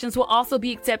donations will also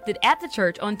be accepted at the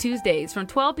church on Tuesdays from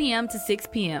 12 p.m. to 6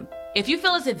 p.m. If you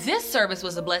feel as if this service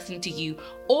was a blessing to you,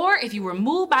 or if you were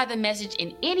moved by the message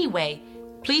in any way,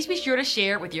 please be sure to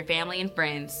share it with your family and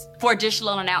friends. For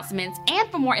additional announcements and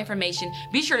for more information,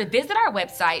 be sure to visit our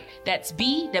website. That's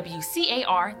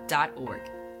bwcar.org.